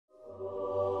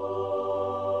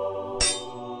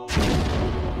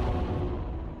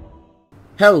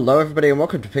Hello everybody and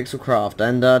welcome to Pixelcraft,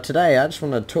 and today I just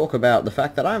want to talk about the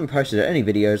fact that I haven't posted any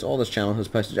videos, or this channel has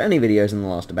posted any videos in the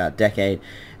last about decade,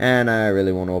 and I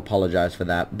really want to apologize for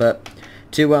that. But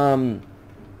to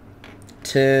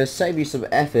save you some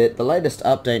effort, the latest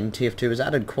update in TF2 has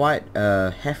added quite a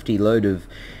hefty load of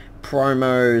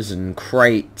promos and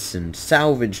crates and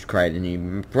salvaged crate, a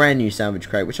brand new salvage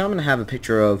crate, which I'm going to have a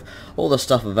picture of all the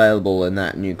stuff available in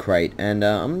that new crate, and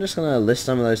I'm just going to list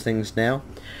some of those things now.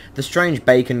 The strange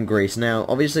bacon grease. Now,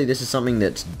 obviously this is something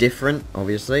that's different,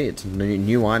 obviously, it's a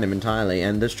new item entirely,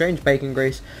 and the strange bacon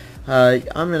grease, I'm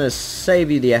going to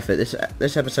save you the effort.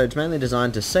 This episode's mainly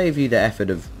designed to save you the effort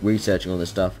of researching all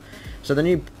this stuff. So the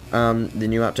new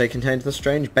update contains the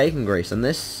strange bacon grease, and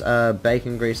this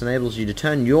bacon grease enables you to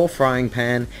turn your frying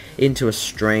pan into a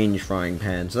strange frying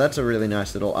pan. So that's a really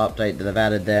nice little update that I've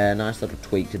added there, nice little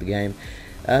tweak to the game.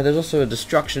 There's also a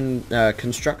construction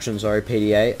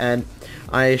PDA, and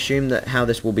I assume that how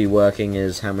this will be working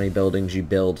is how many buildings you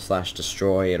build /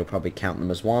 destroy. It'll probably count them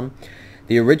as one.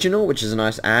 The original, which is a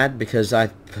nice add, because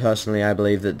I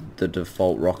believe that the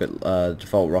default rocket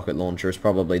launcher is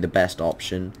probably the best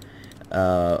option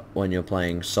when you're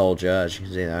playing soldier. As you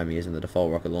can see, I'm using the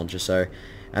default rocket launcher. So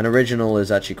an original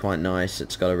is actually quite nice.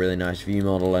 It's got a really nice view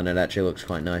model, and it actually looks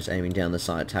quite nice aiming down the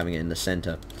sights, having it in the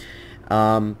center.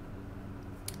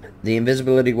 The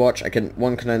invisibility watch,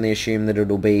 one can only assume that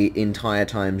it'll be entire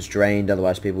times drained,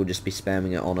 otherwise people will just be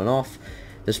spamming it on and off.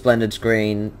 The splendid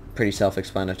screen, pretty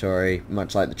self-explanatory,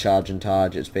 much like the charge and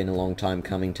targe. It's been a long time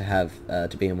coming to have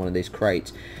to be in one of these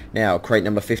crates. Now, crate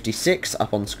number 56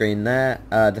 up on screen there.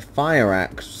 The fire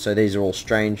axe, so these are all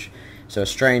strange. So a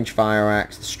strange fire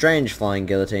axe, the strange flying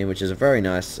guillotine, which is a very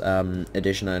nice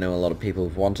addition. I know a lot of people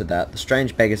have wanted that. The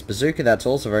strange beggar's bazooka, that's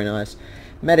also very nice.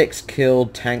 Medics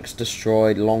killed, tanks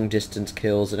destroyed, long distance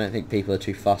kills. I don't think people are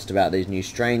too fussed about these new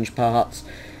strange parts.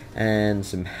 And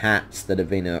some hats that have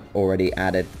been already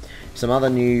added. Some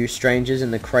other new strangers in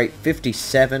the crate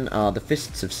 57 are the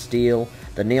Fists of Steel,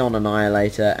 the Neon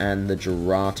Annihilator, and the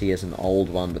Girati is an old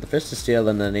one. But the Fists of Steel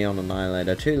and the Neon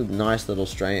Annihilator, two nice little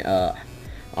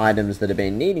items that have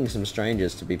been needing some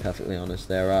strangers, to be perfectly honest.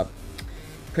 They're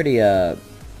pretty,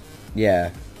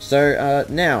 yeah. So,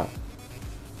 now,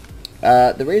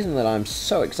 the reason that I'm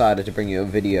so excited to bring you a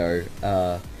video,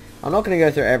 I'm not going to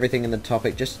go through everything in the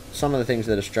topic, just some of the things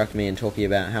that have struck me and talking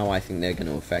about how I think they're going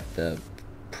to affect the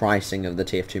pricing of the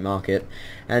TF2 market.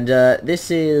 And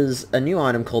this is a new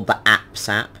item called the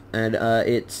Ap-Sap, and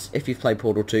if you've played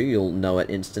Portal 2, you'll know it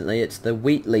instantly. It's the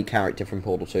Wheatley character from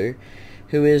Portal 2,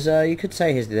 who is, you could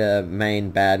say he's the main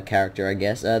bad character, I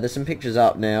guess. There's some pictures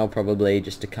up now, probably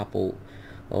just a couple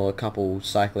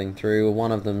cycling through.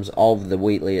 One of them's of the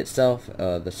Wheatley itself,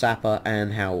 the Sapper,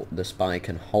 and how the spy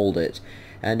can hold it.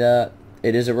 And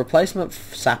it is a replacement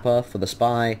Sapper for the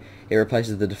spy. It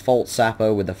replaces the default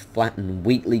Sapper with a flattened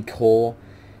Wheatley core.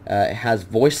 It has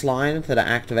voice lines that are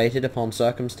activated upon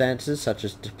circumstances, such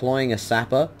as deploying a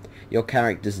Sapper, your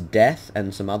character's death,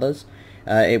 and some others.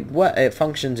 It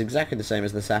functions exactly the same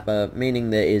as the Sapper,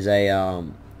 meaning there is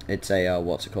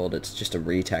what's it called? It's just a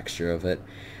retexture of it.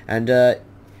 And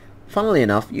funnily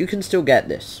enough, you can still get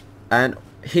this. And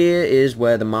here is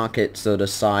where the market sort of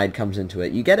side comes into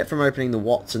it. You get it from opening the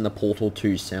What's in the Portal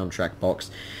 2 soundtrack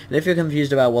box. And if you're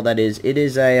confused about what that is, it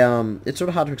is a, it's sort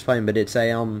of hard to explain, but it's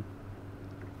a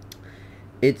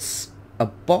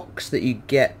box that you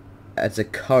get as a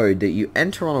code that you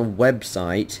enter on a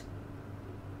website.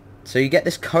 So you get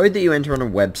this code that you enter on a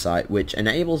website, which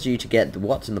enables you to get the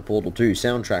What's in the Portal 2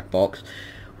 soundtrack box,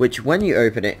 which when you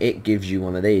open it, it gives you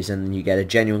one of these, and you get a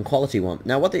genuine quality one.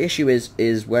 Now, what the issue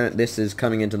is when this is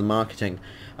coming into the marketing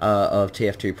of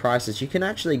TF2 prices, you can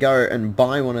actually go and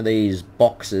buy one of these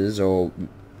boxes or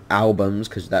albums,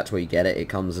 because that's where you get it. It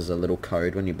comes as a little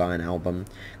code when you buy an album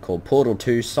called Portal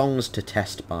 2 Songs to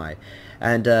Test By.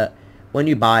 And when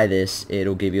you buy this,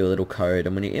 it'll give you a little code,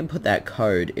 and when you input that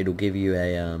code, it'll give you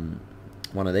a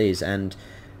one of these. And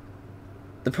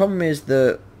the problem is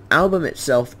the album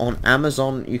itself on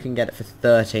Amazon, you can get it for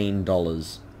 $13.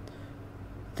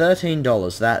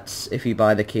 $13, that's if you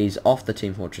buy the keys off the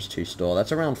Team Fortress 2 store.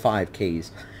 That's around 5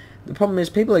 keys. The problem is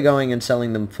people are going and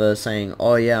selling them for saying,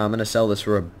 oh yeah, I'm going to sell this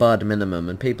for a bud minimum,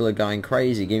 and people are going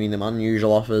crazy, giving them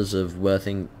unusual offers of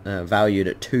valued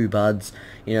at 2 buds.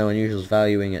 You know, unusual's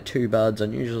valuing at 2 buds,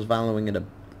 unusual's valuing at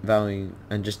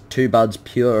and just 2 buds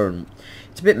pure. And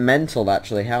it's a bit mental,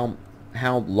 actually, how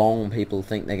long people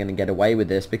think they're going to get away with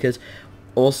this, because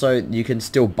also you can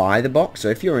still buy the box. So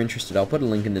if you're interested, I'll put a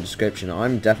link in the description.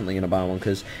 I'm definitely going to buy one,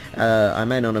 because I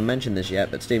may not have mentioned this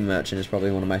yet, but Steve Merchant is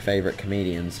probably one of my favourite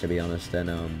comedians, to be honest,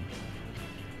 and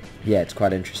yeah, it's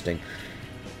quite interesting.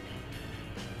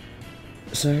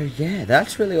 So yeah,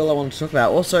 that's really all I wanted to talk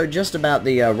about. Also, just about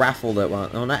the raffle that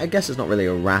I guess it's not really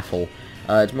a raffle.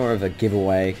 It's more of a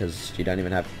giveaway because you don't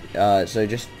even have. So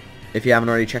just if you haven't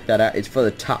already checked that out, it's for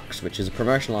the Tux, which is a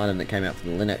promotional item that came out for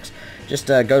the Linux. Just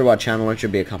go to our channel. It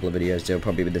should be a couple of videos. It'll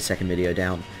probably be the second video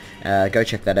down. Go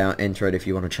check that out, enter it if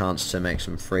you want a chance to make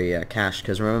some free cash,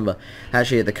 because remember,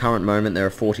 actually at the current moment there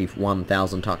are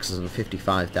 41,000 tuxes and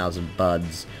 55,000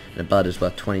 buds, and a bud is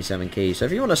worth 27 keys, so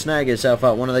if you want to snag yourself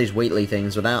up one of these Wheatley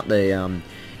things without the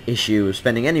issue of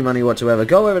spending any money whatsoever,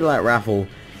 go over to that raffle,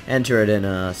 enter it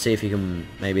and see if you can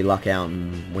maybe luck out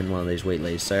and win one of these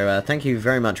Wheatleys. So thank you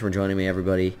very much for joining me,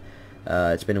 everybody.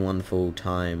 It's been a wonderful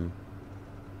time.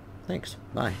 Thanks,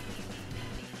 bye.